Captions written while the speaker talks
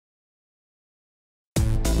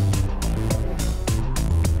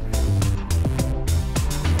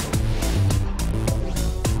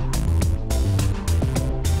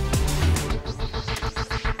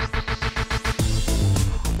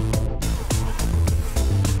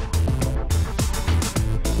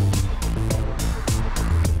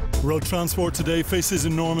Road transport today faces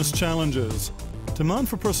enormous challenges. Demand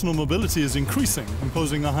for personal mobility is increasing,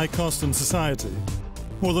 imposing a high cost on society.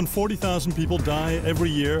 More than 40,000 people die every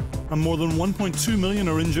year, and more than 1.2 million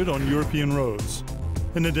are injured on European roads.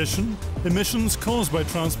 In addition, emissions caused by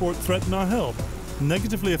transport threaten our health,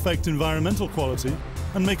 negatively affect environmental quality,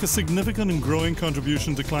 and make a significant and growing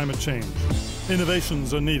contribution to climate change.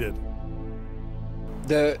 Innovations are needed.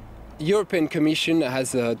 The European Commission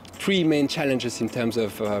has three main challenges in terms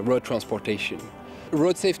of road transportation: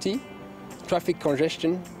 road safety, traffic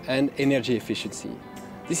congestion, and energy efficiency.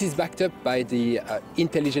 This is backed up by the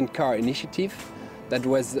Intelligent Car Initiative that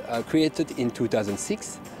was created in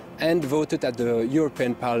 2006 and voted at the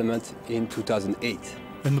European Parliament in 2008.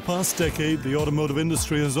 In the past decade, the automotive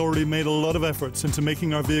industry has already made a lot of efforts into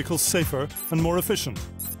making our vehicles safer and more efficient.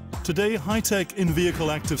 Today, high-tech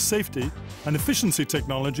in-vehicle active safety and efficiency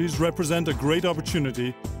technologies represent a great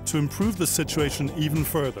opportunity to improve the situation even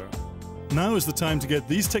further. Now is the time to get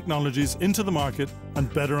these technologies into the market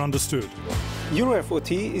and better understood.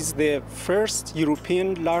 euroFOT is the first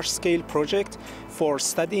European large-scale project for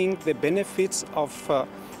studying the benefits of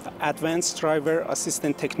advanced driver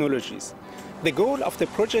assistant technologies. The goal of the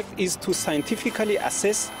project is to scientifically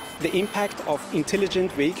assess the impact of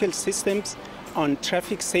intelligent vehicle systems on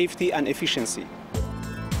traffic safety and efficiency.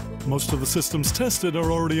 Most of the systems tested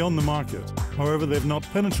are already on the market. However, they've not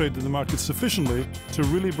penetrated the market sufficiently to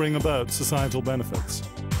really bring about societal benefits.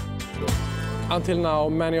 Until now,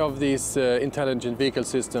 many of these intelligent vehicle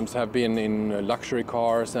systems have been in luxury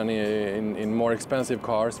cars and in more expensive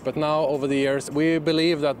cars. But now, over the years, we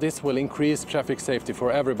believe that this will increase traffic safety for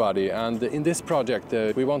everybody. And in this project,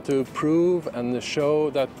 we want to prove and show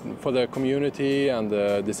that for the community and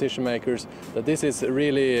the decision makers that this is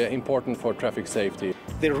really important for traffic safety.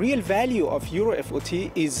 The real value of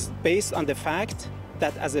euroFOT is based on the fact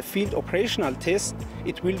that as a field operational test,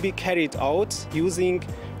 it will be carried out using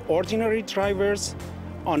ordinary drivers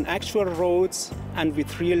on actual roads and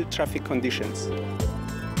with real traffic conditions.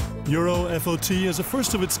 euroFOT is a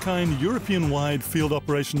first-of-its-kind European-wide field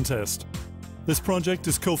operation test. This project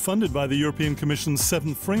is co-funded by the European Commission's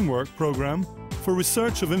 7th Framework Programme for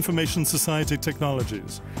Research of Information Society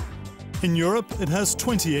Technologies. In Europe, it has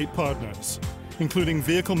 28 partners, including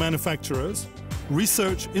vehicle manufacturers,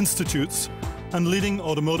 research institutes, and leading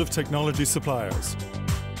automotive technology suppliers.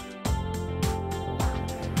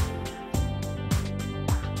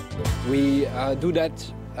 We do that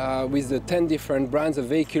with the 10 different brands of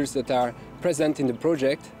vehicles that are present in the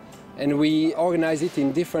project, and we organize it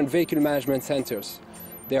in different vehicle management centers.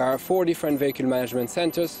 There are 4 different vehicle management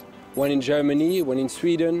centers, one in Germany, one in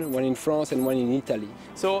Sweden, one in France, and one in Italy.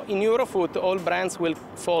 So in euroFOT, all brands will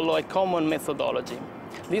follow a common methodology.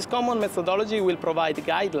 This common methodology will provide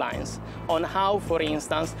guidelines on how, for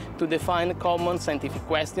instance, to define common scientific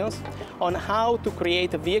questions, on how to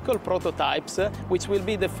create vehicle prototypes, which will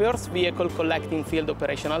be the first vehicle collecting field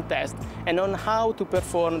operational tests, and on how to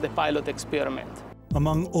perform the pilot experiment.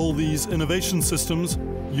 Among all these innovation systems,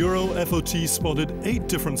 euroFOT spotted 8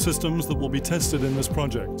 different systems that will be tested in this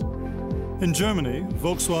project. In Germany,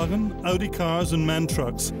 Volkswagen, Audi cars and MAN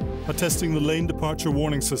trucks are testing the lane departure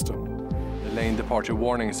warning system. The lane departure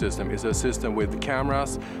warning system is a system with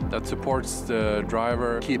cameras that supports the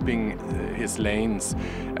driver keeping his lanes.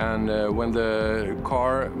 And when the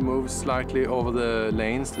car moves slightly over the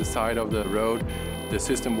lanes, the side of the road, the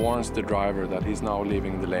system warns the driver that he's now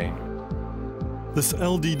leaving the lane. This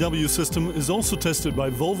LDW system is also tested by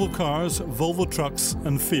Volvo cars, Volvo trucks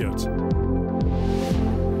and Fiat.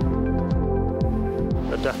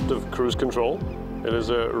 Adaptive cruise control. It is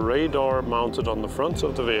a radar mounted on the front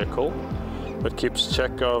of the vehicle that keeps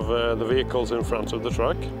check of the vehicles in front of the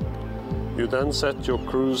truck. You then set your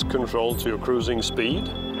cruise control to your cruising speed,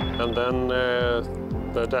 and then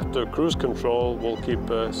the adaptive cruise control will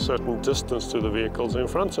keep a certain distance to the vehicles in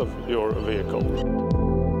front of your vehicle.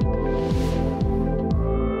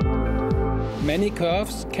 Many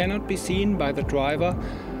curves cannot be seen by the driver,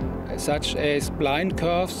 such as blind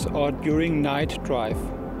curves or during night drive.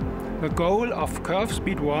 The goal of curve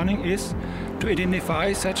speed warning is to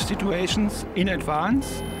identify such situations in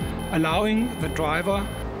advance, allowing the driver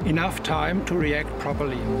enough time to react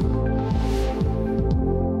properly.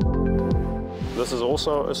 This is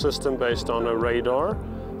also a system based on a radar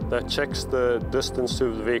that checks the distance to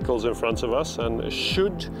the vehicles in front of us, and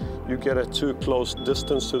should you get a too close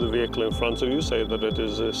distance to the vehicle in front of you, say that it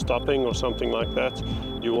is stopping or something like that,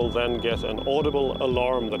 you will then get an audible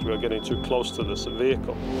alarm that we are getting too close to this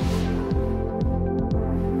vehicle.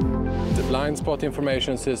 The blind spot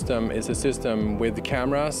information system is a system with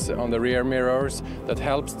cameras on the rear mirrors that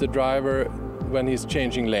helps the driver when he's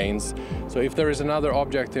changing lanes. So if there is another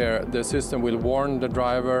object there, the system will warn the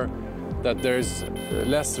driver that there is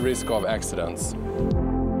less risk of accidents.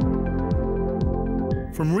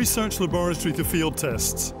 From research laboratory to field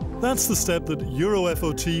tests, that's the step that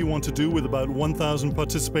euroFOT want to do with about 1,000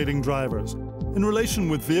 participating drivers, in relation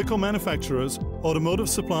with vehicle manufacturers, automotive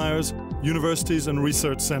suppliers, universities and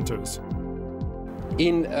research centers.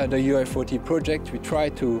 In the euroFOT project, we try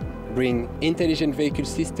to bring intelligent vehicle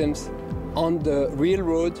systems on the real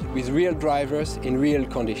road with real drivers in real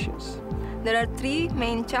conditions. There are three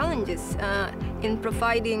main challenges in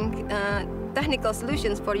providing technical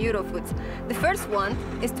solutions for euroFOT. The first one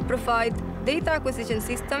is to provide data acquisition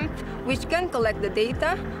system which can collect the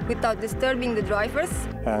data without disturbing the drivers.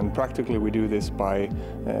 And practically we do this by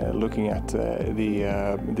looking at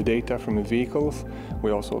the data from the vehicles.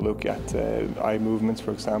 We also look at eye movements,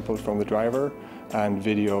 for example, from the driver, and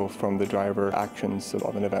video from the driver actions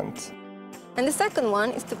of an event. And the second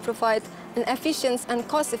one is to provide an efficient and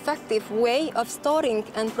cost-effective way of storing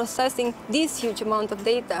and processing this huge amount of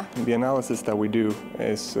data. The analysis that we do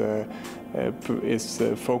is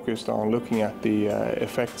focused on looking at the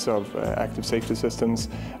effects of active safety systems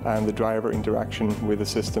and the driver interaction with the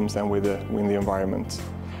systems and with the environment.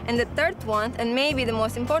 And the third one, and maybe the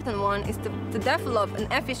most important one, is to develop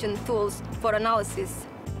an efficient tools for analysis.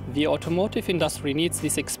 The automotive industry needs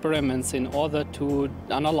these experiments in order to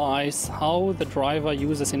analyze how the driver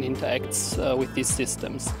uses and interacts with these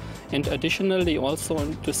systems. And additionally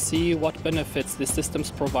also to see what benefits the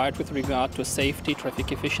systems provide with regard to safety,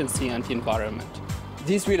 traffic efficiency and the environment.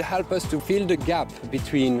 This will help us to fill the gap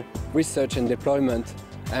between research and deployment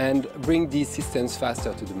and bring these systems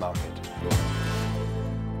faster to the market.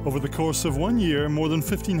 Over the course of 1 year, more than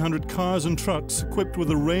 1,500 cars and trucks equipped with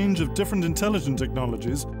a range of different intelligent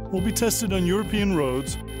technologies will be tested on European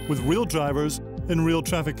roads with real drivers in real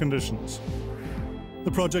traffic conditions.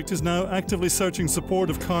 The project is now actively searching support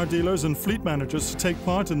of car dealers and fleet managers to take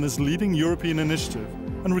part in this leading European initiative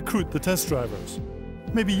and recruit the test drivers.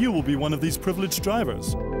 Maybe you will be one of these privileged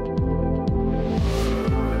drivers.